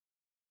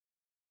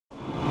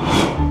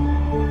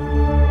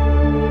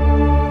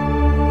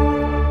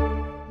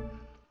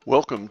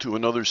Welcome to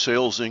another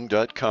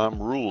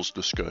SailZing.com rules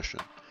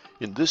discussion.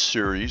 In this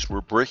series, we're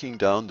breaking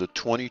down the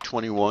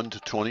 2021 to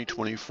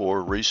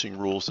 2024 racing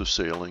rules of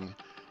sailing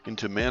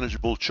into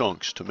manageable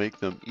chunks to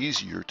make them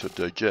easier to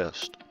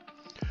digest.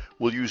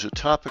 We'll use a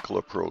topical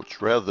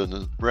approach rather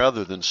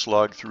than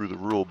slog through the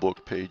rule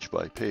book page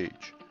by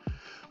page.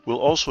 We'll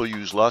also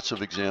use lots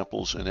of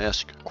examples and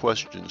ask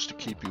questions to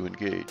keep you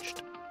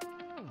engaged.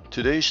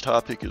 Today's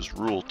topic is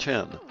Rule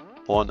 10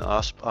 on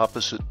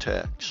Opposite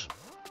Tacks.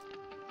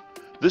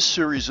 This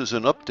series is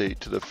an update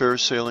to the Fair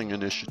Sailing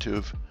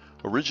Initiative,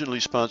 originally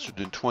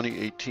sponsored in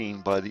 2018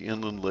 by the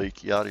Inland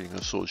Lake Yachting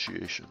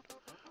Association.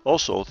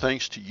 Also,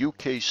 thanks to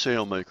UK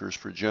Sailmakers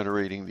for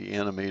generating the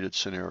animated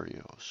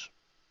scenarios.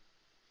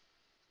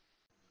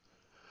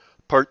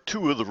 Part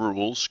 2 of the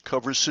rules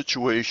covers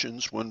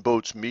situations when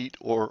boats meet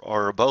or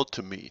are about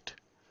to meet.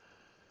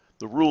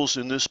 The rules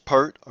in this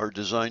part are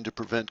designed to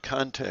prevent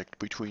contact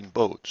between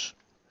boats.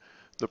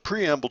 The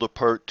preamble to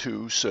Part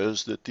 2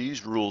 says that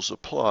these rules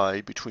apply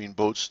between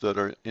boats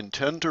that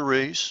intend to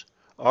race,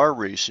 are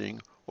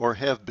racing, or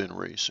have been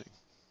racing.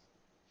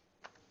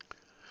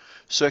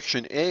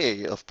 Section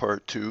A of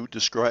Part 2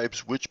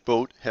 describes which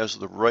boat has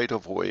the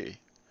right-of-way.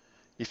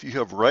 If you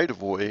have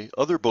right-of-way,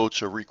 other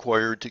boats are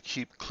required to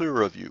keep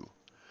clear of you.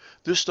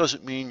 This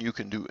doesn't mean you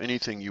can do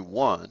anything you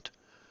want.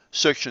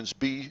 Sections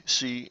B,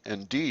 C,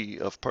 and D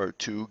of Part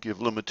 2 give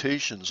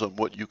limitations on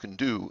what you can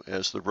do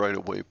as the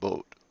right-of-way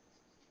boat.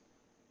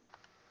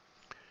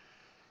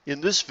 In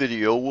this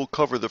video, we'll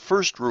cover the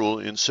first rule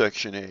in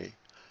Section A,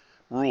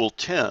 Rule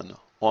 10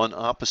 on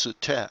Opposite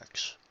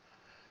Tacks.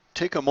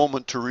 Take a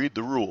moment to read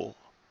the rule.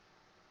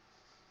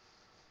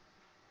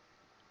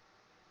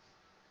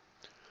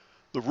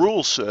 The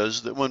rule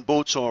says that when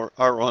boats are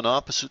on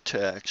opposite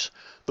tacks,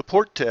 the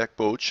port tack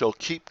boat shall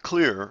keep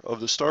clear of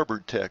the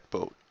starboard tack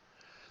boat.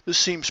 This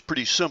seems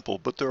pretty simple,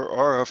 but there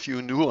are a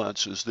few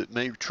nuances that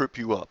may trip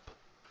you up.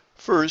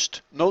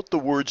 First, note the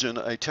words in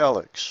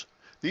italics.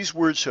 These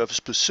words have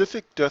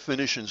specific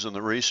definitions in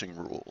the racing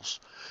rules.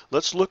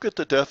 Let's look at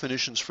the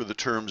definitions for the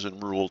terms in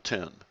Rule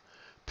 10.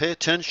 Pay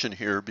attention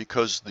here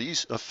because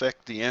these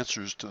affect the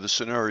answers to the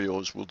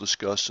scenarios we'll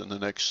discuss in the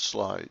next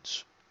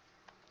slides.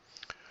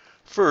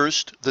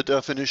 First, the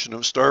definition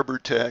of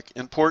starboard tack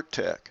and port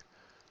tack.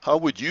 How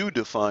would you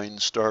define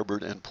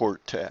starboard and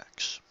port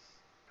tacks?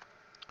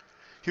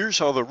 Here's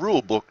how the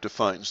rule book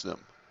defines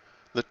them.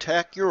 The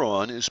tack you're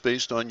on is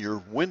based on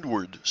your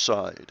windward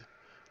side.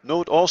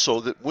 Note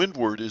also that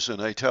windward is in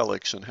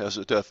italics and has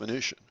a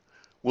definition.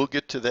 We'll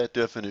get to that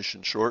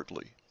definition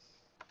shortly.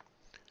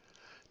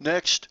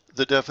 Next,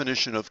 the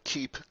definition of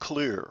keep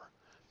clear.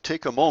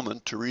 Take a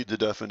moment to read the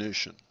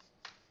definition.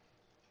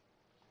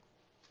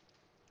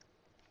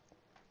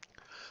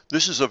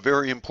 This is a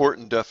very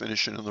important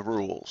definition in the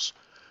rules.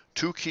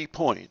 Two key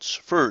points.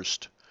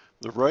 First,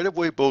 the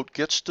right-of-way boat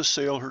gets to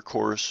sail her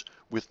course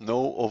with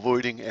no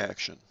avoiding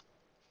action.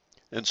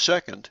 And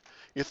second,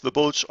 if the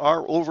boats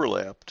are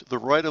overlapped, the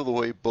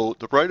right-of-way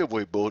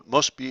boat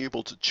must be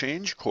able to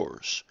change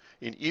course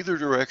in either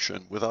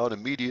direction without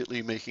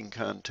immediately making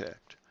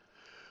contact.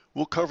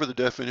 We'll cover the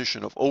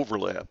definition of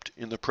overlapped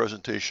in the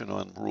presentation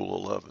on Rule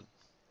 11.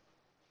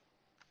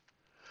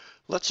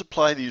 Let's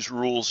apply these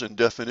rules and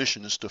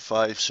definitions to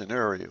 5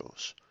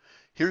 scenarios.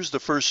 Here's the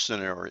first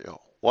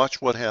scenario.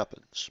 Watch what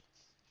happens.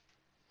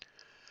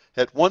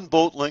 At one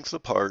boat length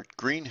apart,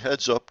 green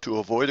heads up to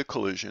avoid a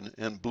collision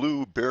and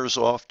blue bears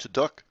off to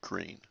duck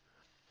green.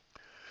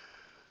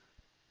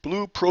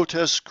 Blue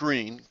protests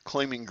green,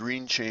 claiming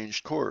green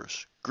changed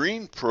course.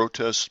 Green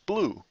protests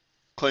blue,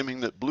 claiming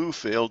that blue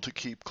failed to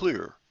keep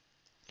clear.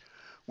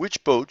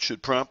 Which boat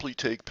should promptly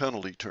take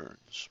penalty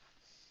turns?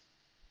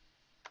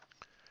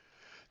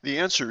 The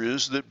answer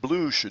is that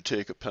blue should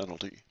take a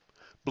penalty.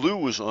 Blue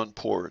was on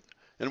port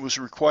and was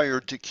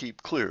required to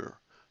keep clear,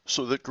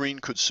 so that green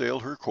could sail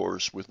her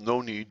course with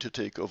no need to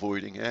take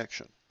avoiding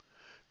action.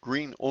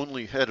 Green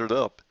only headed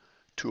up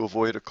to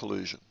avoid a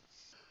collision.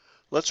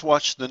 Let's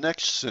watch the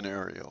next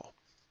scenario.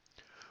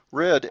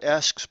 Red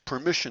asks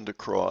permission to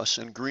cross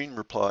and green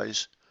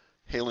replies,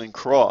 hailing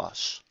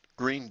cross.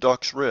 Green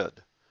ducks red.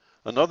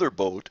 Another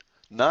boat,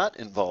 not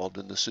involved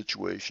in the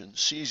situation,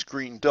 sees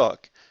green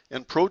duck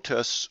and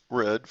protests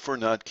red for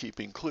not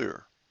keeping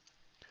clear.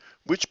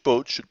 Which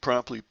boat should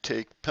promptly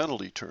take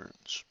penalty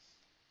turns?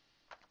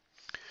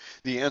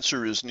 The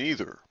answer is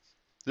neither.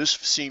 This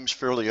seems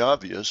fairly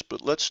obvious,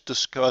 but let's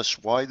discuss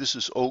why this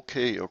is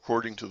okay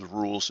according to the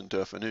rules and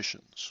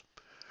definitions.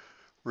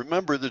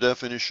 Remember the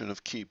definition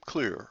of keep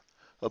clear.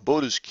 A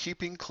boat is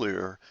keeping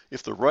clear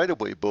if the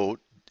right-of-way boat,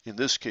 in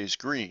this case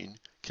green,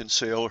 can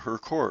sail her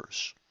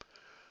course.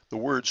 The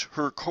words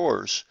her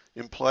course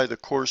imply the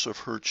course of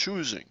her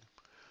choosing.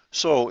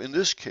 So, in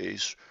this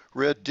case,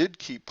 red did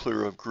keep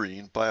clear of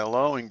green by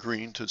allowing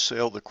green to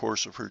sail the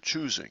course of her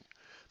choosing.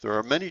 There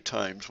are many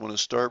times when a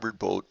starboard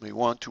boat may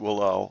want to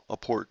allow a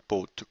port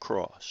boat to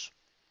cross.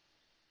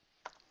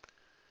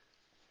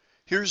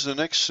 Here's the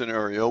next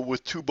scenario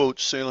with 2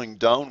 boats sailing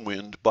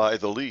downwind by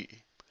the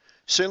lee.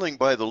 Sailing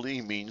by the lee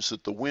means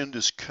that the wind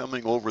is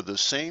coming over the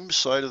same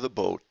side of the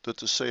boat that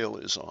the sail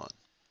is on.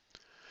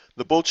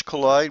 The boats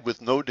collide with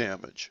no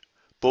damage.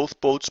 Both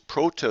boats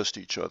protest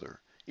each other,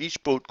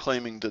 each boat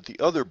claiming that the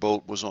other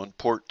boat was on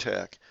port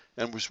tack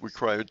and was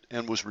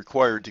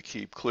required to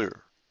keep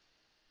clear.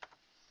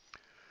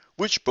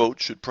 Which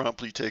boat should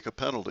promptly take a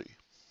penalty?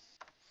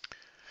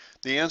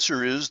 The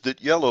answer is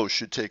that yellow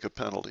should take a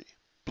penalty.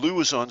 Blue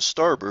is on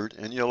starboard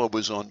and yellow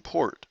is on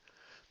port.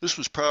 This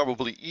was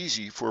probably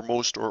easy for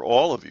most or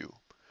all of you.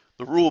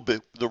 The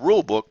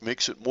rule book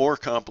makes it more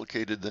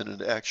complicated than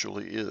it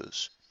actually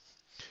is.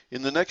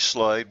 In the next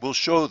slide, we'll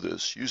show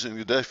this using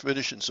the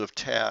definitions of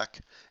tack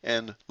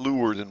and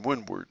leeward and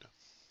windward.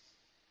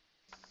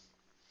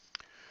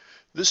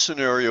 This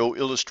scenario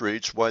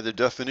illustrates why the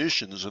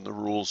definitions in the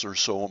rules are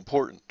so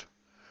important.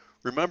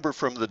 Remember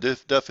from the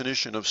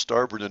definition of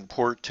starboard and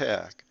port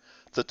tack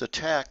that the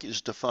tack is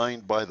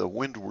defined by the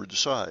windward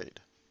side.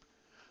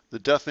 The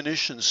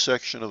definitions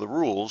section of the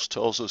rules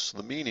tells us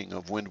the meaning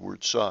of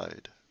windward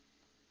side.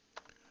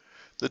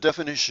 The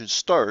definition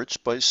starts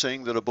by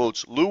saying that a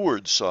boat's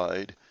leeward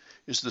side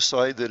is the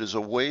side that is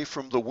away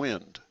from the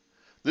wind.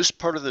 This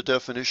part of the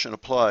definition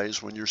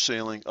applies when you're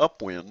sailing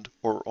upwind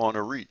or on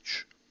a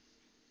reach.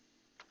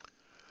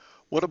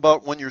 What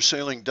about when you're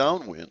sailing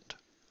downwind?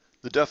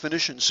 The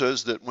definition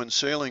says that when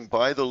sailing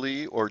by the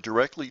lee or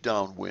directly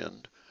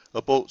downwind,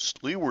 a boat's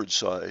leeward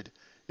side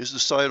is the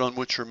side on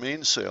which her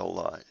mainsail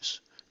lies.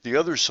 The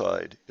other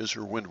side is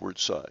her windward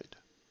side.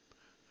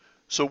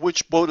 So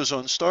which boat is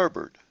on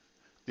starboard?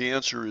 The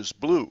answer is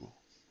blue.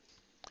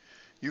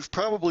 You've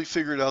probably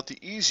figured out the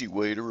easy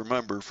way to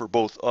remember for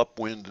both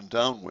upwind and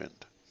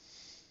downwind.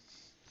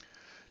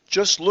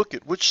 Just look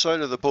at which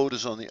side of the boat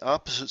is on the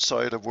opposite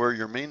side of where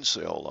your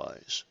mainsail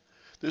lies.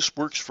 This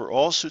works for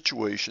all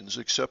situations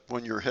except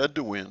when you're head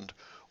to wind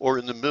or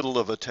in the middle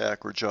of a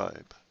tack or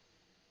jibe.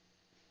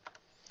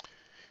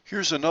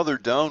 Here's another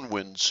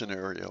downwind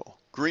scenario.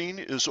 Green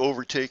is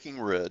overtaking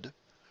red.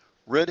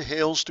 Red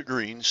hails to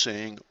green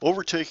saying,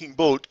 "Overtaking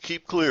boat,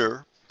 keep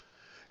clear."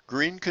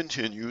 Green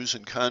continues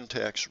and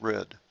contacts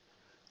red.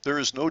 There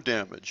is no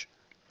damage.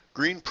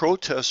 Green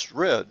protests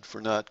red for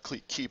not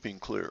keeping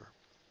clear.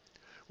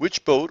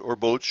 Which boat or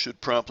boats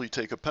should promptly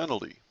take a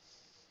penalty?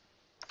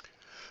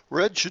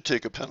 Red should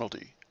take a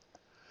penalty.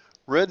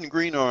 Red and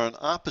green are on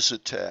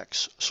opposite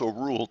tacks, so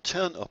Rule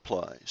 10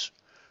 applies.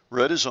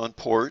 Red is on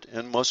port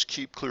and must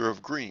keep clear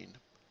of green.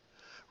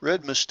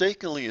 Red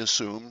mistakenly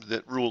assumed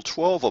that Rule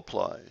 12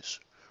 applies.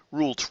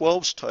 Rule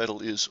 12's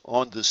title is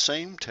 "On the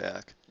Same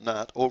Tack,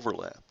 Not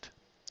Overlapped."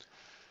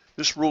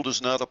 This rule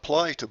does not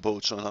apply to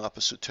boats on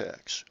opposite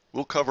tacks.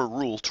 We'll cover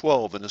Rule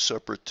 12 in a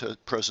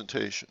separate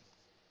presentation.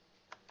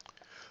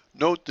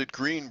 Note that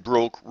green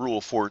broke Rule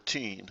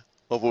 14,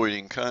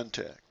 avoiding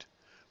contact.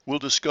 We'll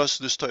discuss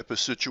this type of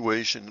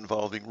situation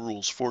involving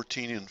Rules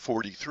 14 and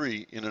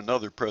 43 in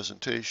another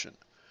presentation.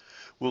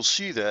 We'll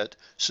see that,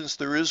 since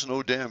there is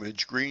no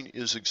damage, green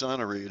is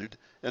exonerated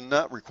and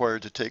not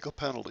required to take a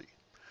penalty.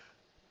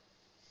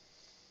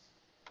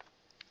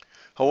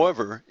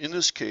 However, in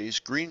this case,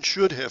 green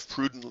should have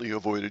prudently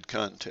avoided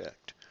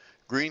contact.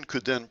 Green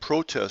could then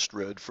protest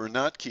red for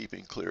not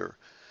keeping clear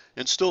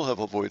and still have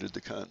avoided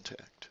the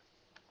contact.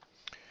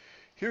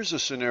 Here's a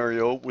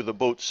scenario with a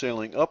boat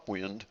sailing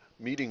upwind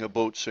meeting a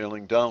boat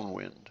sailing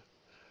downwind.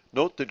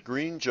 Note that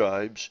green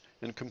jibes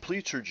and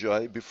completes her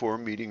jibe before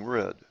meeting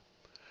red.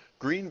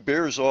 Green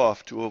bears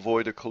off to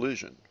avoid a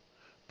collision.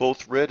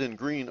 Both red and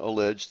green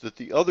allege that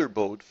the other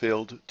boat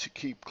failed to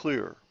keep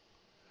clear.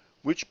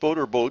 Which boat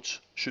or boats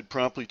should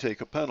promptly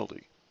take a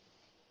penalty?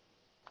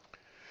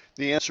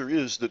 The answer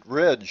is that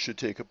red should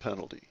take a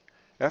penalty.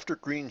 After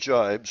green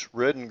jibes,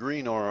 red and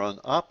green are on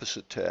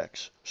opposite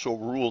tacks, so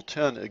Rule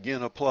 10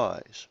 again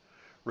applies.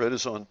 Red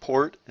is on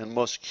port and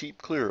must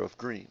keep clear of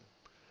green.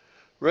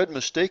 Red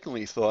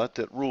mistakenly thought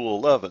that Rule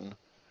 11,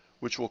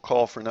 which we'll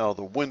call for now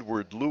the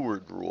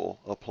windward-leeward rule,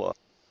 applies.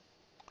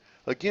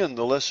 Again,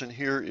 the lesson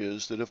here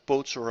is that if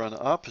boats are on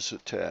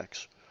opposite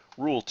tacks,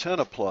 Rule 10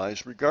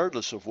 applies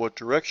regardless of what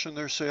direction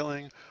they're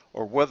sailing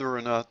or whether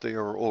or not they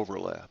are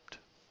overlapped.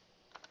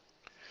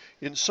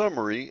 In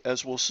summary,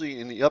 as we'll see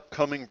in the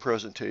upcoming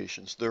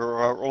presentations, there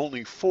are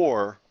only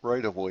 4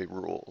 right-of-way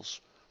rules.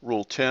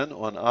 Rule 10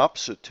 on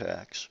opposite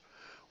tacks,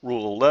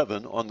 Rule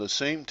 11 on the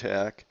same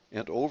tack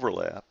and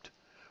overlapped,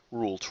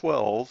 Rule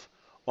 12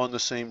 on the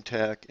same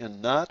tack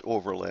and not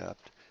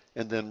overlapped,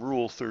 and then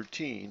Rule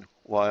 13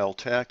 while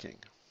tacking.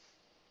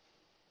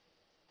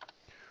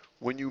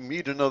 When you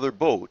meet another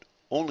boat,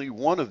 only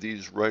one of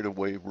these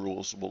right-of-way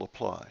rules will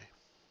apply.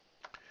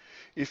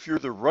 If you're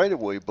the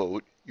right-of-way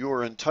boat, you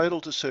are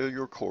entitled to sail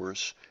your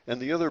course, and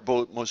the other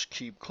boat must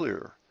keep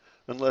clear,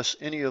 unless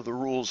any of the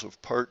rules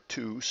of Part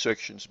 2,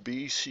 Sections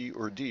B, C,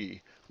 or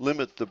D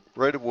limit the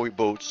right-of-way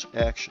boat's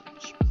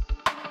actions.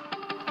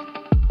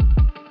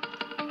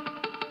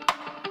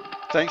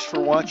 Thanks for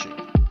watching.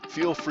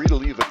 Feel free to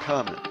leave a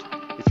comment.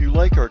 If you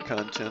like our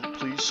content,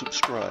 please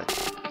subscribe.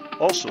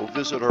 Also,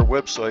 visit our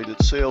website at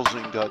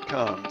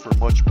SailZing.com for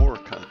much more